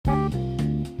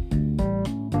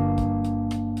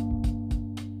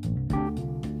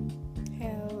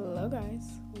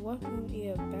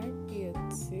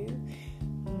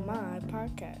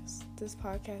This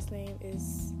podcast name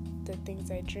is The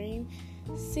Things I Dream,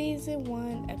 Season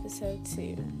 1, Episode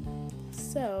 2.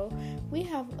 So, we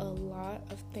have a lot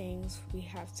of things we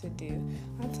have to do.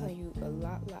 I'm telling you, a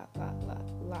lot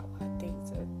of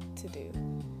things to do.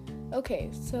 Okay,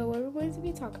 so what we're going to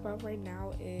be talking about right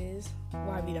now is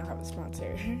why we don't have a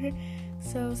sponsor.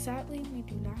 So, sadly, we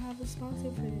do not have a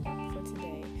sponsor for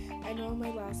today. I know in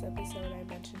my last episode I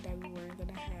mentioned that we weren't going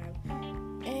to have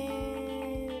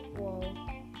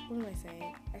what am I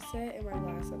saying? I said in my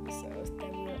last episode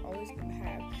that we were always going to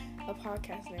have a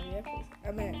podcast in every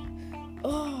episode.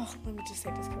 Let me just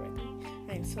say this correctly.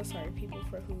 I am so sorry, people,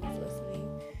 for who's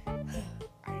listening.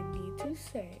 I need to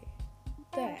say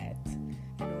that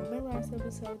I know in my last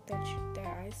episode that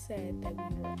I said that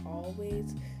we were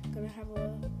always going to have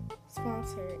a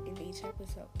sponsor in each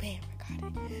episode. Bam, I got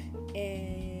it.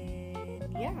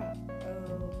 And yeah,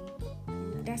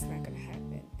 that's not going to happen.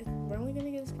 We're only going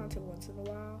to get a sponsor once in a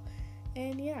while.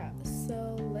 And yeah,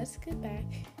 so let's get back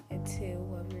into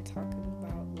what we were talking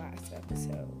about last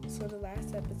episode. So the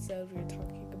last episode we were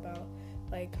talking about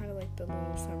kind of the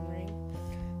little summary.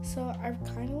 So I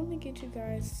kind of want to get you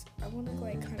guys, I want to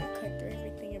kind of cut through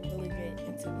everything and really get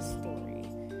into the story.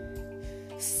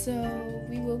 So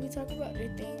we will be talking about other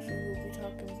things. We will be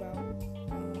talking about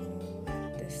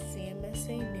the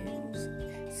CMSA news.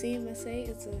 CMSA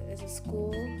is a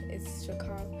school. It's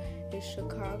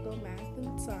Chicago Math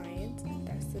and Science.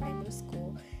 That's the name of the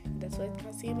school. That's why it's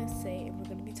called CMSA. And we're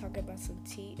going to be talking about some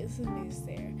tea and some news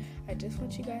there. I just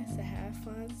want you guys to have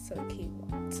fun. So keep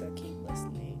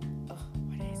listening.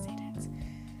 Why did I say that?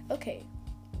 Okay.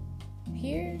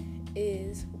 Here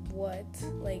is what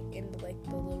in the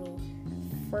little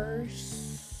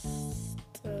first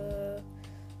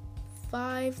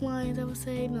 5 lines, I would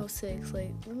say. No, 6.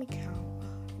 Let me count.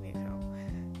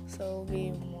 So it'll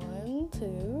be 1,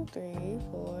 2, 3,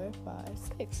 4, 5,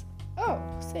 6.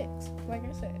 6, like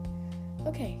I said.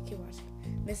 Okay, keep watching.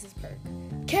 Mrs. Perk.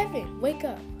 Kevin, wake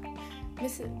up.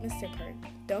 Mr. Perk,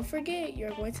 don't forget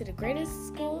you're going to the greatest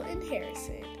school in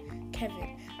Harrison.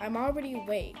 Kevin, I'm already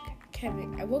awake.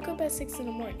 Kevin, I woke up at 6 in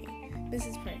the morning.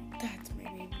 Mrs. Perk, that's my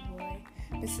baby boy.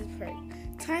 Mrs. Perk,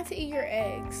 time to eat your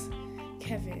eggs.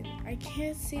 Kevin, I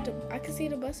can see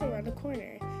the bus around the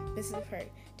corner. Mrs. Perk,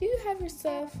 do you have your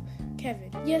stuff? Kevin,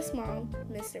 yes, Mom.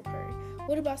 Mr. Perk,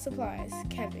 what about supplies?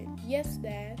 Kevin, yes,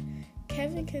 Dad.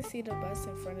 Kevin can see the bus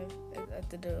in front of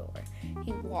the door.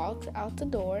 He walks out the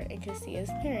door and can see his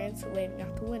parents waving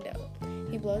out the window.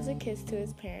 He blows a kiss to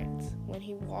his parents. When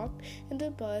he walked in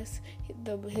the bus,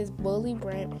 his bully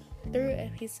Brent threw a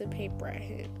piece of paper at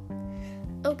him.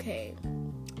 Okay,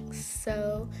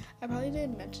 so I probably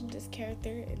didn't mention this character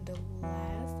in the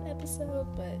last episode,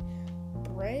 but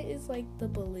Brent is the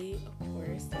bully, of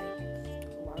course.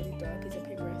 Why would he throw a piece of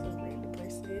paper at some random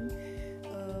person?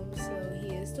 So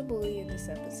he is the bully in this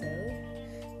episode.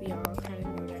 We all kind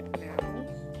of know that now.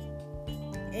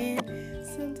 And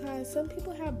sometimes some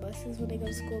people have buses when they go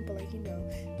to school, but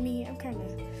me, I'm kind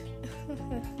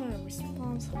of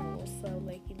responsible. So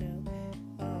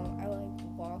I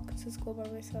walk to school by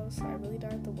myself, so I really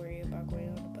don't have to worry about going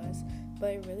on the bus.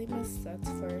 But it really must suck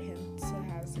for him to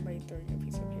have somebody throwing a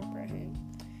piece of paper at him.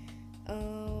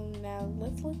 Now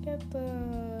let's look at the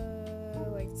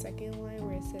second line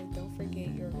where it says, "Don't forget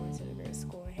you're going to the greatest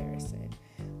school in Harrison."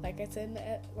 Like I said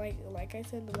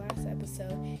in the last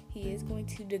episode, he is going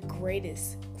to the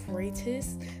greatest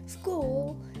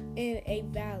school in a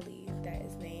valley that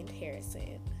is named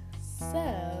Harrison.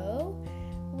 So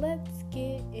let's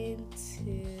get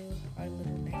into our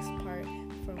little next part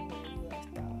from where we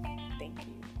left off. Thank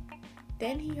you.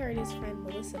 Then he heard his friend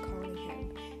Melissa calling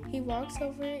him. He walks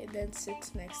over and then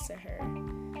sits next to her.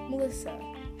 Melissa,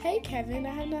 hey Kevin, I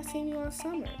have not seen you all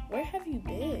summer. Where have you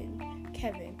been?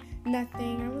 Kevin,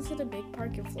 nothing. I was at a big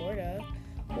park in Florida.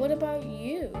 What about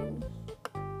you?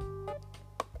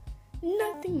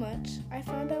 Nothing much. I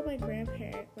found out my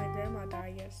grandma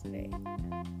died yesterday.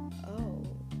 Oh,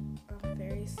 I'm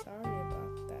very sorry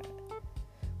about that.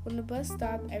 When the bus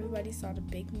stopped, everybody saw the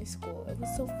big new school. It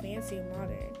was so fancy and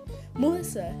modern.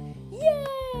 Melissa,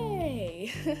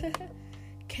 yay!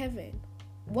 Kevin,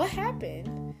 what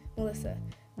happened? Melissa,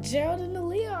 Gerald and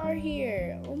Aaliyah are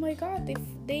here. Oh my God,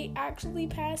 they actually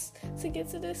passed to get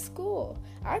to this school.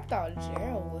 I thought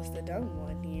Gerald was the dumb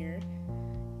one here.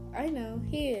 I know,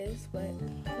 he is, but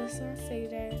let's not say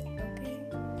that, okay?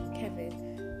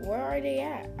 Kevin, where are they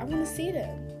at? I want to see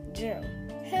them. Gerald,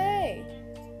 hey!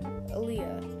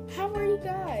 Aaliyah, how are you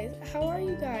guys? How are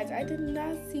you guys? I did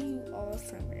not see you all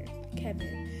summer.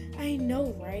 Kevin, I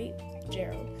know, right?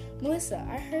 Gerald, Melissa,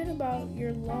 I heard about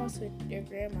your loss with your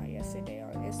grandma yesterday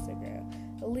on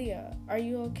Instagram. Aaliyah, are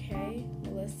you okay?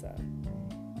 Melissa,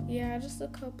 yeah, just a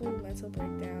couple mental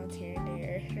breakdowns here and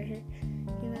there.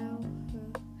 You know?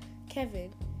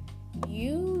 Kevin,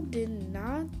 you did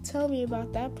not tell me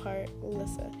about that part.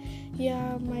 Melissa,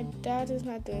 yeah, my dad is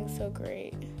not doing so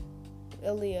great.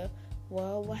 Aaliyah,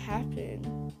 well, what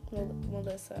happened?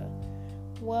 Melissa,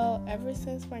 well, ever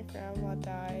since my grandma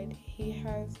died, he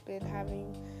has been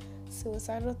having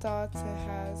suicidal thoughts and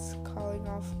has calling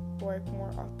off work more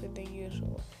often than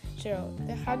usual. Gerald,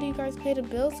 then how do you guys pay the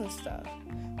bills and stuff?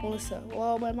 Melissa,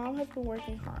 well, my mom has been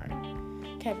working hard.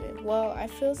 Kevin, well, I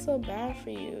feel so bad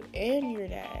for you and your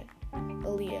dad.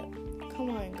 Aaliyah, come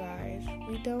on, guys.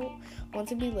 We don't want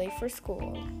to be late for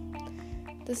school.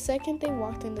 The second they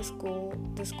walked into school,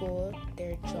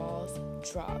 their jaws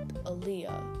dropped.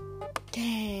 Aaliyah,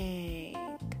 dang.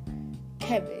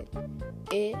 Kevin,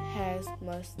 it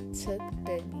must took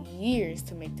them years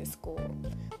to make this school.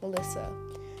 Melissa,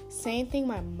 same thing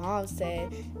my mom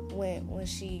said when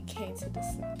she came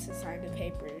to sign the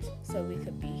papers so we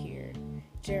could be here.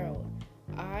 Gerald,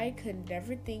 I could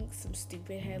never think some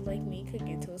stupid head like me could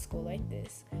get to a school like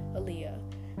this. Aaliyah,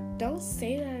 don't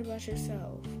say that about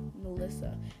yourself.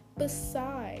 Melissa,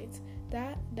 besides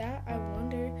that I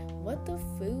wonder what the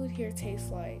food here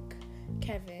tastes like.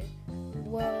 Kevin,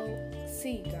 well,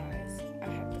 see guys, I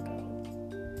have to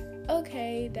go.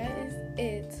 Okay, that is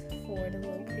it for the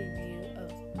little preview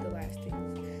of the last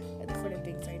things, for the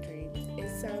things I dreamed. It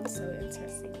sounds so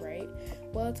interesting, right?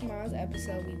 Well, tomorrow's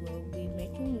episode we will be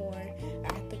making more.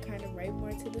 I have to kind of write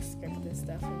more to the script and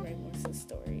stuff and write more to the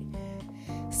story.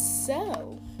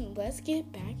 So, let's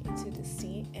get back into the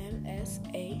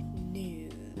CMSA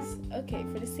news. Okay,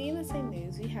 for the CMSA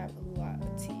news, we have a lot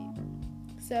of tea.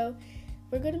 So,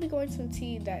 we're going to be going to some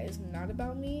tea that is not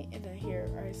about me, and then here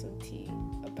are some tea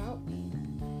about me.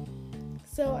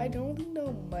 So, I don't really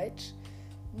know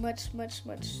too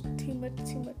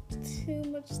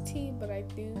much tea, but I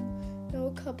do know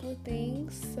a couple of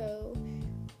things. So,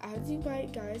 as you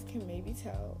guys can maybe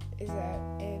tell, is that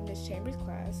in Miss Chambers'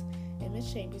 class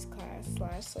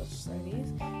 / social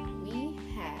studies, we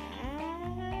have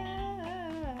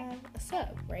a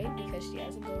sub, right? Because she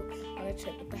has to go on a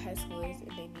trip with the high schoolers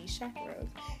and they need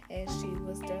chaperones, and she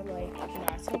was their like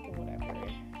last hope or whatever.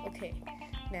 Okay,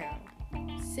 now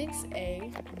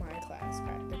 6A, my class,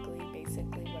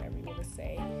 basically whatever you want to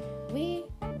say, we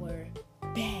were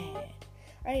bad.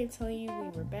 I am telling you, we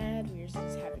were bad. We were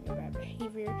just having a bad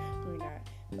behavior. We were not,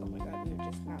 oh my god, we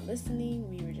were just not listening.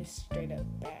 We were just straight up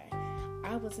bad.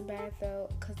 I wasn't bad though,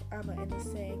 because I'm an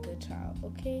innocent, good child,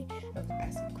 okay? I was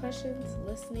asking questions,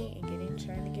 listening, and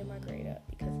trying to get my grade up,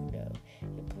 because, you know,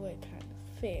 your boy kind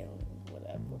of failed,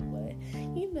 whatever, but,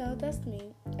 that's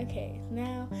me. Okay,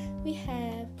 now we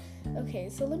have,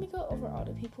 so let me go over all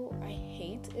the people I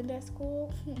hate in that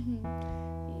school.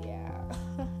 Yeah.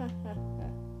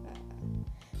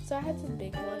 So I had this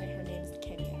big one, and her name is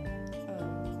Kenya.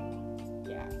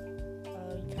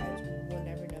 You guys will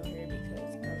never know her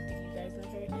because I don't think you guys know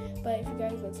her. But if you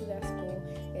guys go to that school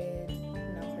and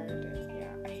know her, then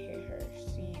yeah, I hate her.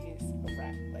 She is a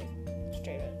rat, like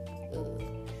straight up. Ugh.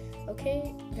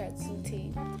 Okay, that's some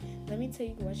tea. Let me tell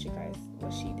you what she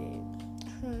did.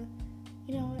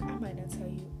 You know what? I might not tell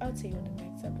you. I'll tell you in the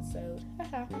next episode.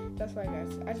 That's why,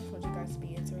 guys. I just want you guys to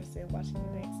be interested in watching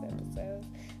the next episode.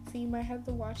 So you might have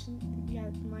to watch it. You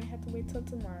might have to wait till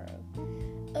tomorrow.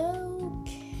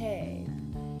 Okay.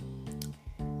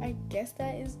 I guess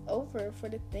that is over for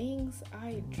the things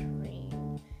I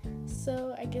dream.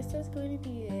 So I guess that's going to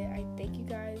be it. I thank you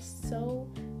guys so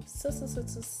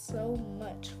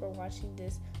much for watching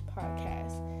this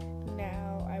podcast.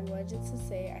 Now I wanted to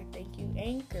say I thank you,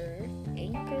 Anchor,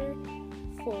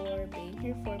 for being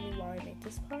here for me while I make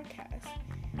this podcast.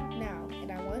 Now,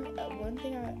 and one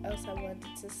thing else I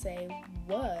wanted to say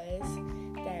was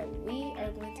that we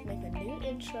are going to make a new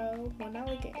intro. Well, not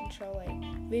like an intro,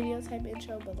 like video type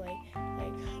intro, but like,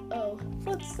 oh,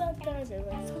 what's up, guys, or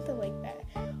like something like that.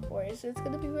 Or it's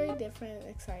going to be very different and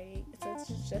exciting. So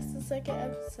it's just the second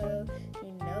episode.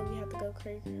 You know we have to go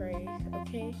cray,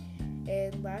 okay?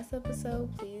 And last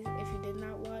episode, please, if you did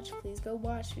not watch, please go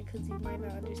watch, because you might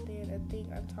not understand a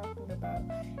thing I'm talking about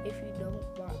if you don't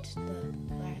watch the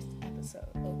last episode,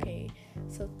 okay?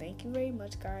 So thank you very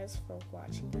much, guys, for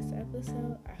watching this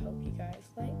episode. I hope you guys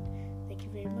liked. Thank you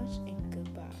very much, and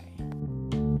goodbye.